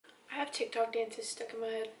have TikTok dances stuck in my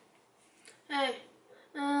head.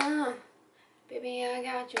 Hey, baby, I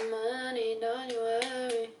got your money, don't you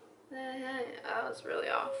worry. I was really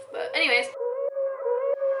off, but anyways.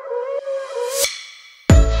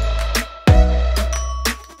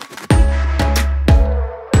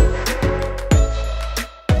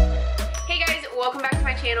 Welcome back to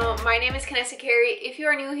my channel. My name is Kanessa Carey. If you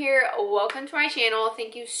are new here, welcome to my channel.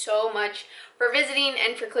 Thank you so much for visiting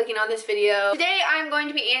and for clicking on this video. Today I'm going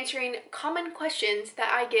to be answering common questions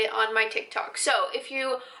that I get on my TikTok. So if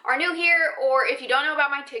you are new here or if you don't know about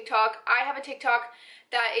my TikTok, I have a TikTok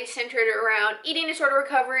that is centered around eating disorder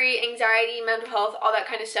recovery, anxiety, mental health, all that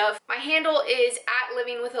kind of stuff. My handle is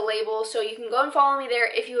 @livingwithalabel, so you can go and follow me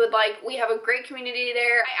there if you would like. We have a great community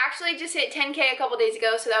there. I actually just hit 10K a couple days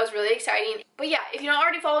ago, so that was really exciting. But yeah, if you don't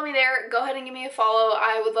already follow me there, go ahead and give me a follow.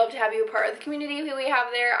 I would love to have you a part of the community we have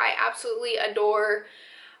there. I absolutely adore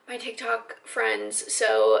my TikTok friends,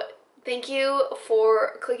 so thank you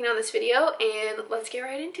for clicking on this video, and let's get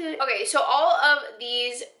right into it. Okay, so all of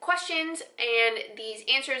these questions and these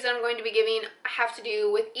answers that I'm going to be giving have to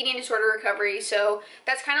do with eating disorder recovery, so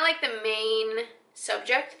that's kind of like the main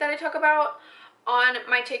subject that I talk about on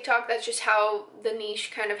my TikTok. That's just how the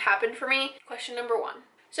niche kind of happened for me. Question number 1.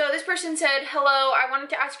 So this person said, hello, I wanted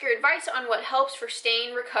to ask your advice on what helps for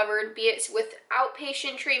staying recovered, be it with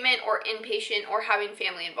outpatient treatment or inpatient or having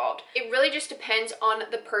family involved. It really just depends on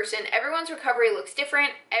the person. Everyone's recovery looks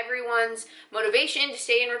different. Everyone's motivation to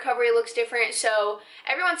stay in recovery looks different. So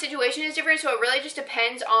everyone's situation is different. So it really just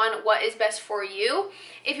depends on what is best for you.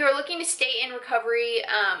 If you're looking to stay in recovery,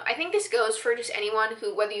 I think this goes for just anyone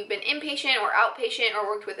who, whether you've been inpatient or outpatient or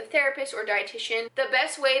worked with a therapist or dietitian, the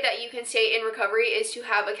best way that you can stay in recovery is to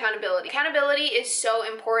have accountability. Accountability is so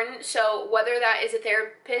important. So whether that is a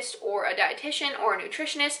therapist or a dietitian or a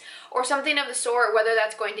nutritionist or something of the sort, whether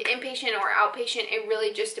that's going to inpatient or outpatient, it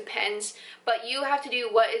really just depends. But you have to do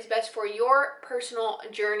what is best for your personal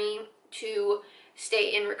journey to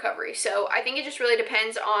stay in recovery. So I think it just really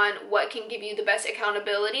depends on what can give you the best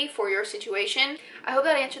accountability for your situation. I hope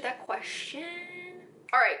that answered that question.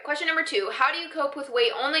 All right, question number 2. How do you cope with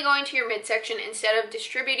weight only going to your midsection instead of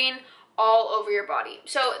distributing all over your body?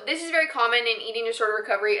 So this is very common in eating disorder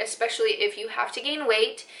recovery, especially if you have to gain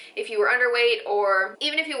weight, if you were underweight, or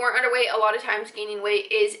even if you weren't underweight. A lot of times gaining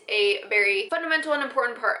weight is a very fundamental and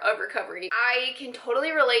important part of recovery. I can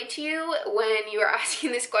totally relate to you when you are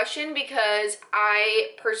asking this question, because I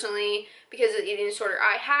personally, because of the eating disorder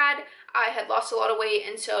I had lost a lot of weight,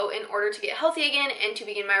 and so in order to get healthy again and to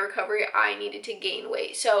begin my recovery, I needed to gain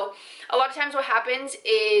weight. So a lot of times what happens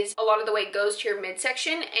is a lot of the weight goes to your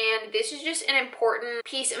midsection, and this is just an important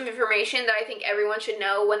piece of information that I think everyone should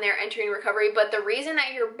know when they're entering recovery. But the reason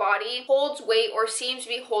that your body holds weight or seems to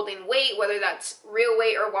be holding weight, whether that's real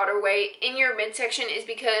weight or water weight, in your midsection is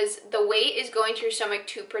because the weight is going to your stomach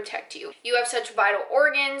to protect you. You have such vital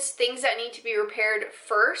organs, things that need to be repaired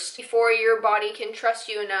first before your body can trust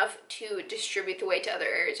you enough to distribute the weight to other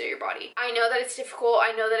areas of your body. I know that it's difficult.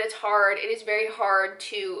 I know that it's hard. It is very hard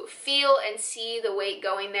to feel and see the weight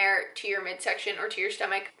going there to your midsection or to your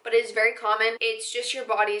stomach, but it is very common. It's just your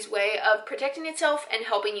body's way of protecting itself and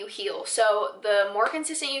helping you heal. So the more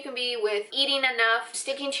consistent you can be with eating enough,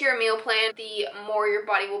 sticking to your meal plan, the more your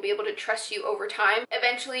body will be able to trust you over time.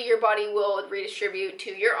 Eventually your body will redistribute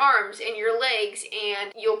to your arms and your legs,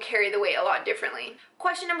 and you'll carry the weight a lot differently.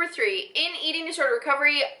 Question number 3. In eating disorder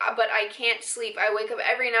recovery, but I can't sleep. I wake up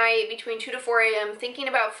every night between 2 to 4 a.m. thinking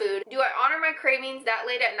about food. Do I honor my cravings that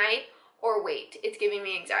late at night, or wait? It's giving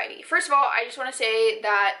me anxiety. First of all, I just want to say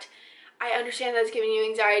that I understand that it's giving you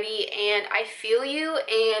anxiety, and I feel you,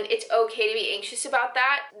 and it's okay to be anxious about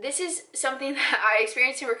that. This is something that I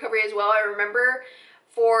experienced in recovery as well. I remember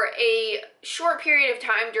for a short period of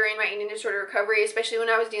time during my eating disorder recovery, especially when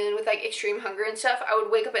I was dealing with like extreme hunger and stuff, I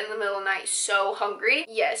would wake up in the middle of the night so hungry.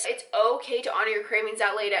 Yes, it's okay to honor your cravings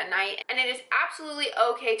that late at night, and it is absolutely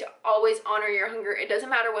okay to always honor your hunger. It doesn't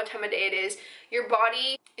matter what time of day it is. Your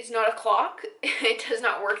body is not a clock. It does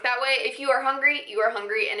not work that way. If you are hungry, you are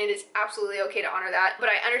hungry, and it is absolutely okay to honor that. But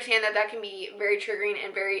I understand that that can be very triggering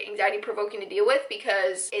and very anxiety provoking to deal with,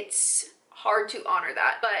 because it's hard to honor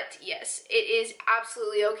that. But yes, it is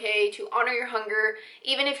absolutely okay to honor your hunger.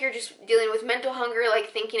 Even if you're just dealing with mental hunger, like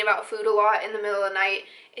thinking about food a lot in the middle of the night,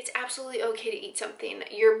 it's absolutely okay to eat something.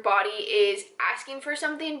 Your body is asking for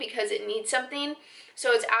something because it needs something.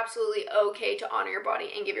 So it's absolutely okay to honor your body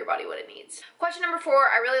and give your body what it needs. Question number 4,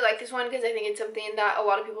 I really like this one because I think it's something that a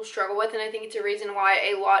lot of people struggle with, and I think it's a reason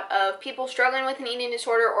why a lot of people struggling with an eating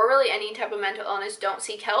disorder or really any type of mental illness don't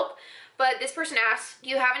seek help. But this person asks, do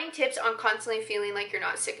you have any tips on constantly feeling like you're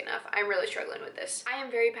not sick enough? I'm really struggling with this. I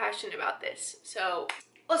am very passionate about this, so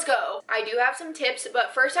Let's go. I do have some tips,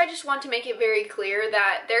 but first I just want to make it very clear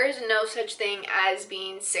that there is no such thing as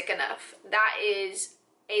being sick enough. That is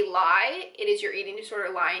a lie. It is your eating disorder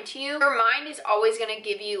lying to you. Your mind is always going to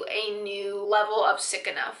give you a new level of sick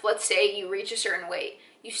enough. Let's say you reach a certain weight,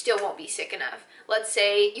 you still won't be sick enough. Let's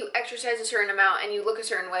say you exercise a certain amount and you look a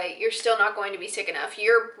certain way, you're still not going to be sick enough.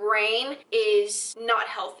 Your brain is not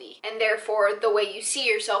healthy, and therefore the way you see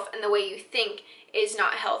yourself and the way you think is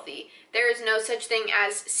not healthy. There is no such thing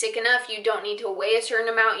as sick enough. You don't need to weigh a certain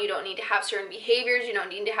amount. You don't need to have certain behaviors. You don't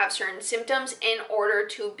need to have certain symptoms in order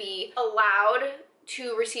to be allowed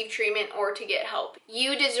to receive treatment or to get help.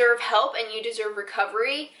 You deserve help and you deserve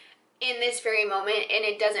recovery in this very moment, and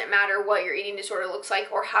it doesn't matter what your eating disorder looks like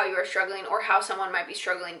or how you are struggling or how someone might be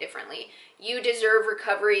struggling differently. You deserve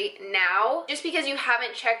recovery now. Just because you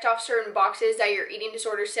haven't checked off certain boxes that your eating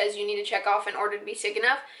disorder says you need to check off in order to be sick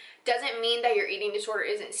enough doesn't mean that your eating disorder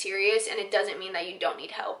isn't serious, and it doesn't mean that you don't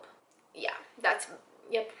need help. Yeah,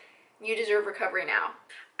 yep. You deserve recovery now.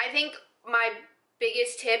 I think my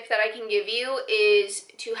biggest tip that I can give you is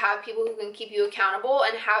to have people who can keep you accountable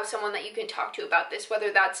and have someone that you can talk to about this,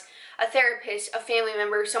 whether that's a therapist, a family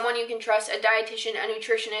member, someone you can trust, a dietitian, a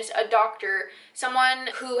nutritionist, a doctor, someone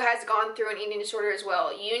who has gone through an eating disorder as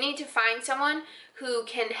well. You need to find someone who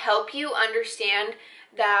can help you understand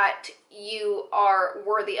that you are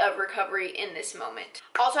worthy of recovery in this moment.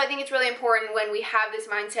 Also, I think it's really important when we have this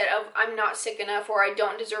mindset of I'm not sick enough, or I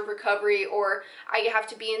don't deserve recovery, or I have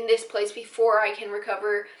to be in this place before I can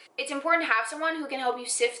recover. It's important to have someone who can help you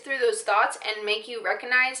sift through those thoughts and make you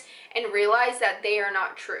recognize and realize that they are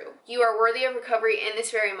not true. You are worthy of recovery in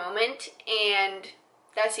this very moment, and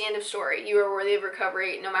that's the end of story. You are worthy of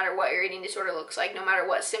recovery no matter what your eating disorder looks like, no matter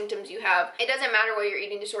what symptoms you have. It doesn't matter what your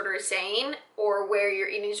eating disorder is saying or where your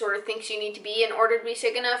eating disorder thinks you need to be in order to be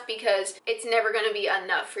sick enough, because it's never going to be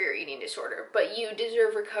enough for your eating disorder. But you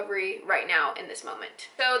deserve recovery right now in this moment.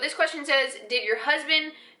 So this question says, did your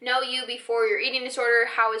husband know you before your eating disorder?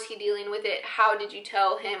 How is he dealing with it? How did you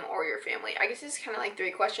tell him or your family? I guess it's kind of like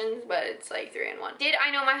 3 questions, but it's like 3 in 1. Did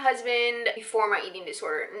I know my husband before my eating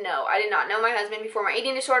disorder? No, I did not know my husband before my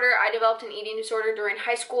eating disorder. I developed an eating disorder during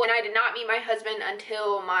high school, and I did not meet my husband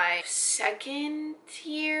until my 2nd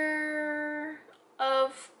year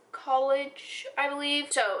of college, I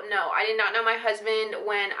believe. So no, I did not know my husband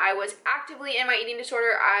when I was actively in my eating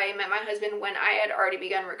disorder. I met my husband when I had already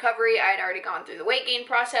begun recovery. I had already gone through the weight gain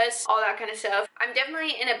process, all that kind of stuff. I'm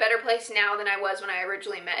definitely in a better place now than I was when I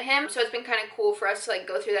originally met him, so it's been kind of cool for us to like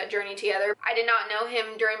go through that journey together. I did not know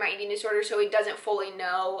him during my eating disorder, so he doesn't fully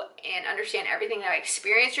know and understand everything that I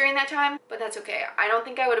experienced during that time, but that's okay. I don't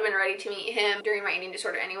think I would have been ready to meet him during my eating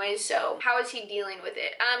disorder anyways. So how is he dealing with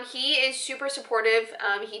it? He is super supportive.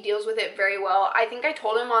 He deals with it very well. I think I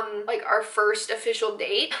told him on like our first official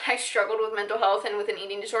date I struggled with mental health and with an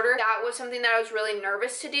eating disorder. That was something that I was really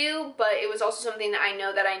nervous to do, but it was also something that I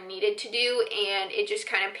know that I needed to do, and it just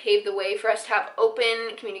kind of paved the way for us to have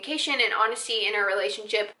open communication and honesty in our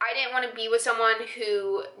relationship. I didn't want to be with someone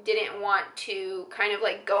who didn't want to kind of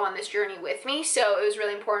like go on this journey with me, so it was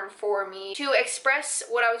really important for me to express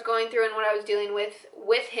what I was going through and what I was dealing with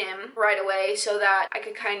him right away, so that I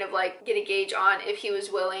could kind of like get a gauge on if he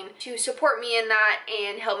was willing to support me in that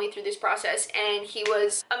and help me through this process. And he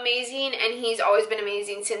was amazing, and he's always been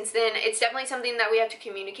amazing since then. It's definitely something that we have to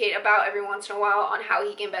communicate about every once in a while on how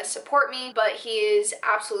he can best support me, but he is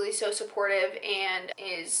absolutely so supportive and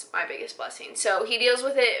is my biggest blessing. So he deals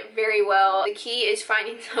with it very well. The key is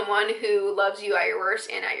finding someone who loves you at your worst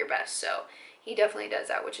and at your best. So he definitely does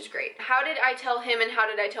that, which is great. How did I tell him and how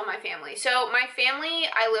did I tell my family? So my family,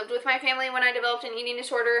 I lived with my family when I developed an eating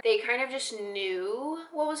disorder. They kind of just knew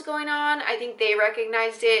what was going on. I think they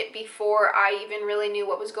recognized it before I even really knew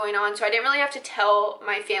what was going on. So I didn't really have to tell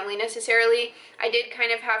my family necessarily. I did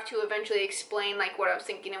kind of have to eventually explain like what I was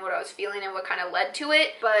thinking and what I was feeling and what kind of led to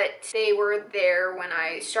it. But they were there when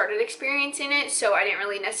I started experiencing it, so I didn't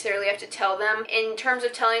really necessarily have to tell them. In terms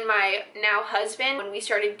of telling my now husband, when we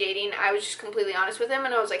started dating, I was just completely honest with him,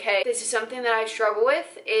 and I was like, hey, this is something that I struggle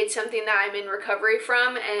with. It's something that I'm in recovery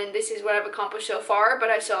from, and this is what I've accomplished so far, but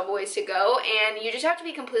I still have a ways to go. And you just have to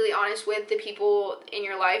be completely honest with the people in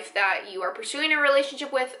your life that you are pursuing a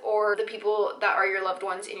relationship with, or the people that are your loved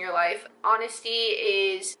ones in your life. Honesty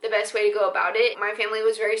is the best way to go about it. My family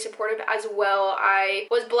was very supportive as well. I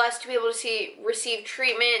was blessed to be able to receive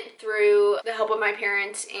treatment through the help of my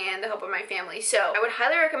parents and the help of my family. So I would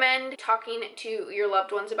highly recommend talking to your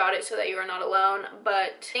loved ones about it so that you are not alone.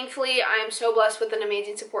 But thankfully, I am so blessed with an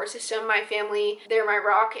amazing support system. My family, they're my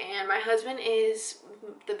rock, and my husband is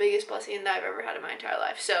the biggest blessing that I've ever had in my entire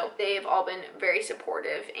life. So they've all been very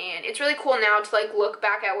supportive, and it's really cool now to like look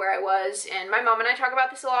back at where I was. And my mom and I talk about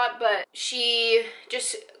this a lot, but she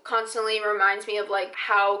just constantly reminds me of like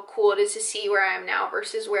how cool it is to see where I am now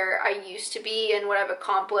versus where I used to be and what I've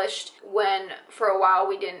accomplished, when for a while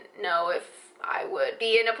we didn't know if I would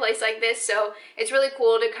be in a place like this. So it's really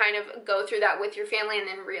cool to kind of go through that with your family and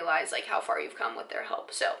then realize like how far you've come with their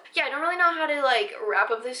help. So yeah, I don't really know how to like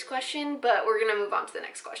wrap up this question, but we're gonna move on to the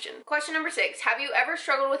next question. Question number 6, have you ever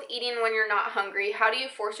struggled with eating when you're not hungry? How do you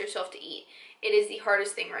force yourself to eat? It is the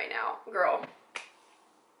hardest thing right now, girl.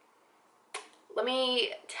 Let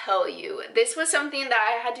me tell you, this was something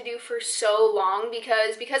that I had to do for so long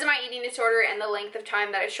because of my eating disorder and the length of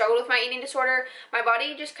time that I struggled with my eating disorder. My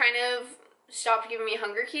body just kind of stopped giving me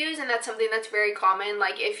hunger cues, and that's something that's very common.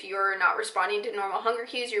 Like if you're not responding to normal hunger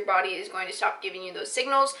cues, your body is going to stop giving you those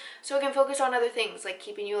signals so it can focus on other things like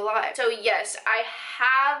keeping you alive. So yes, I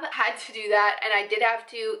have had to do that, and I did have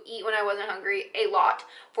to eat when I wasn't hungry a lot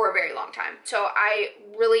for a very long time. So I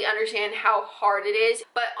really understand how hard it is,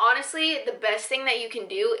 but honestly, the best thing that you can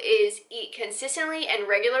do is eat consistently and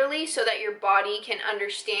regularly so that your body can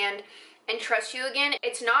understand and trust you again.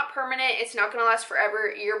 It's not permanent, it's not gonna last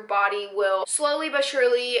forever. Your body will slowly but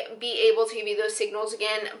surely be able to give you those signals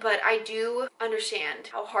again, but I do understand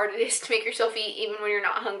how hard it is to make yourself eat even when you're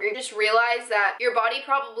not hungry. Just realize that your body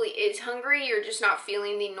probably is hungry, you're just not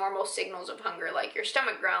feeling the normal signals of hunger, like your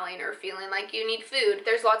stomach growling or feeling like you need food.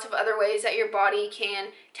 There's lots of other ways that your body can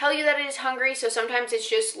tell you that it is hungry, so sometimes it's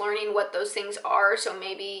just learning what those things are. So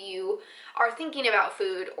maybe you are thinking about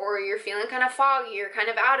food, or you're feeling kind of foggy or kind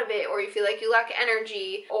of out of it, or you feel like you lack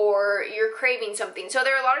energy, or you're craving something. So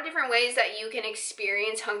there are a lot of different ways that you can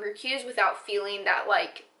experience hunger cues without feeling that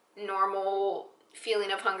like normal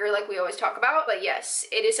feeling of hunger like we always talk about. But yes,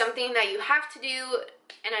 it is something that you have to do,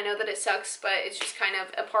 and I know that it sucks, but it's just kind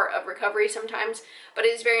of a part of recovery sometimes. But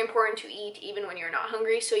it is very important to eat even when you're not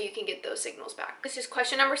hungry so you can get those signals back. This is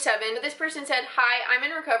question number 7. This person said, hi, I'm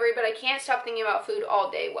in recovery, but I can't stop thinking about food all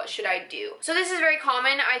day. What should I do? So this is very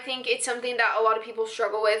common. I think it's something that a lot of people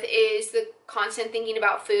struggle with, is the constant thinking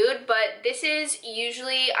about food, but this is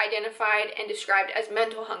usually identified and described as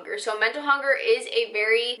mental hunger. So mental hunger is a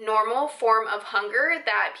very normal form of hunger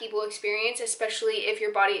that people experience, especially if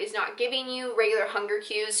your body is not giving you regular hunger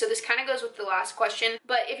cues. So this kind of goes with the last question,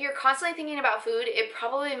 but if you're constantly thinking about food, it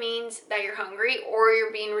probably means that you're hungry or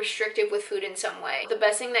you're being restrictive with food in some way. The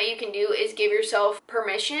best thing that you can do is give yourself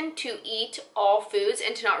permission to eat all foods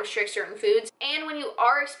and to not restrict certain foods. And when you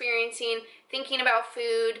are experiencing thinking about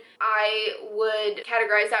food, I would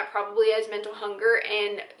categorize that probably as mental hunger,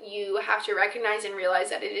 and you have to recognize and realize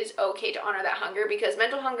that it is okay to honor that hunger, because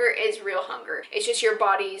mental hunger is real hunger. It's just your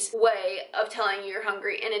body's way of telling you you're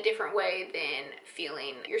hungry in a different way than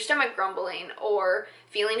feeling your stomach grumbling or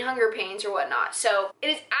feeling hunger pains or whatnot. So it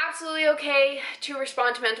is absolutely okay to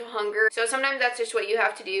respond to mental hunger. So sometimes that's just what you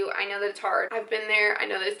have to do. I know that it's hard. I've been there. I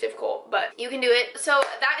know that it's difficult, but you can do it. So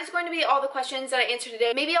that is going to be all the questions that I answered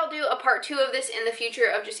today. Maybe I'll do a part 2 of this in the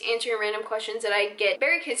future of just answering random questions that I get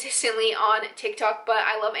very consistently on TikTok, but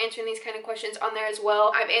I love answering these kind of questions on there as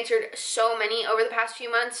well. I've answered so many over the past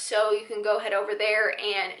few months, so you can go head over there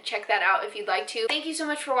and check that out if you'd like to. Thank you so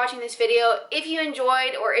much for watching this video. If you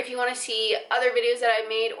enjoyed, or if you want to see other videos that I've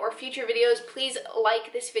made or future videos, please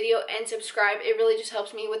like this video and subscribe. It really just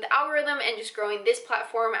helps me with the algorithm and just growing this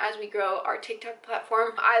platform as we grow our TikTok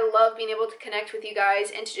platform. I love being able to connect with you guys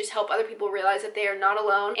and to just help other people realize that they are not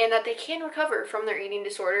alone and that they can recover from their eating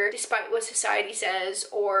disorder despite what society says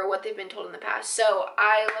or what they've been told in the past. So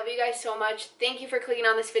I love you guys so much. Thank you for clicking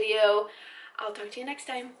on this video. I'll talk to you next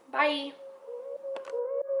time. Bye.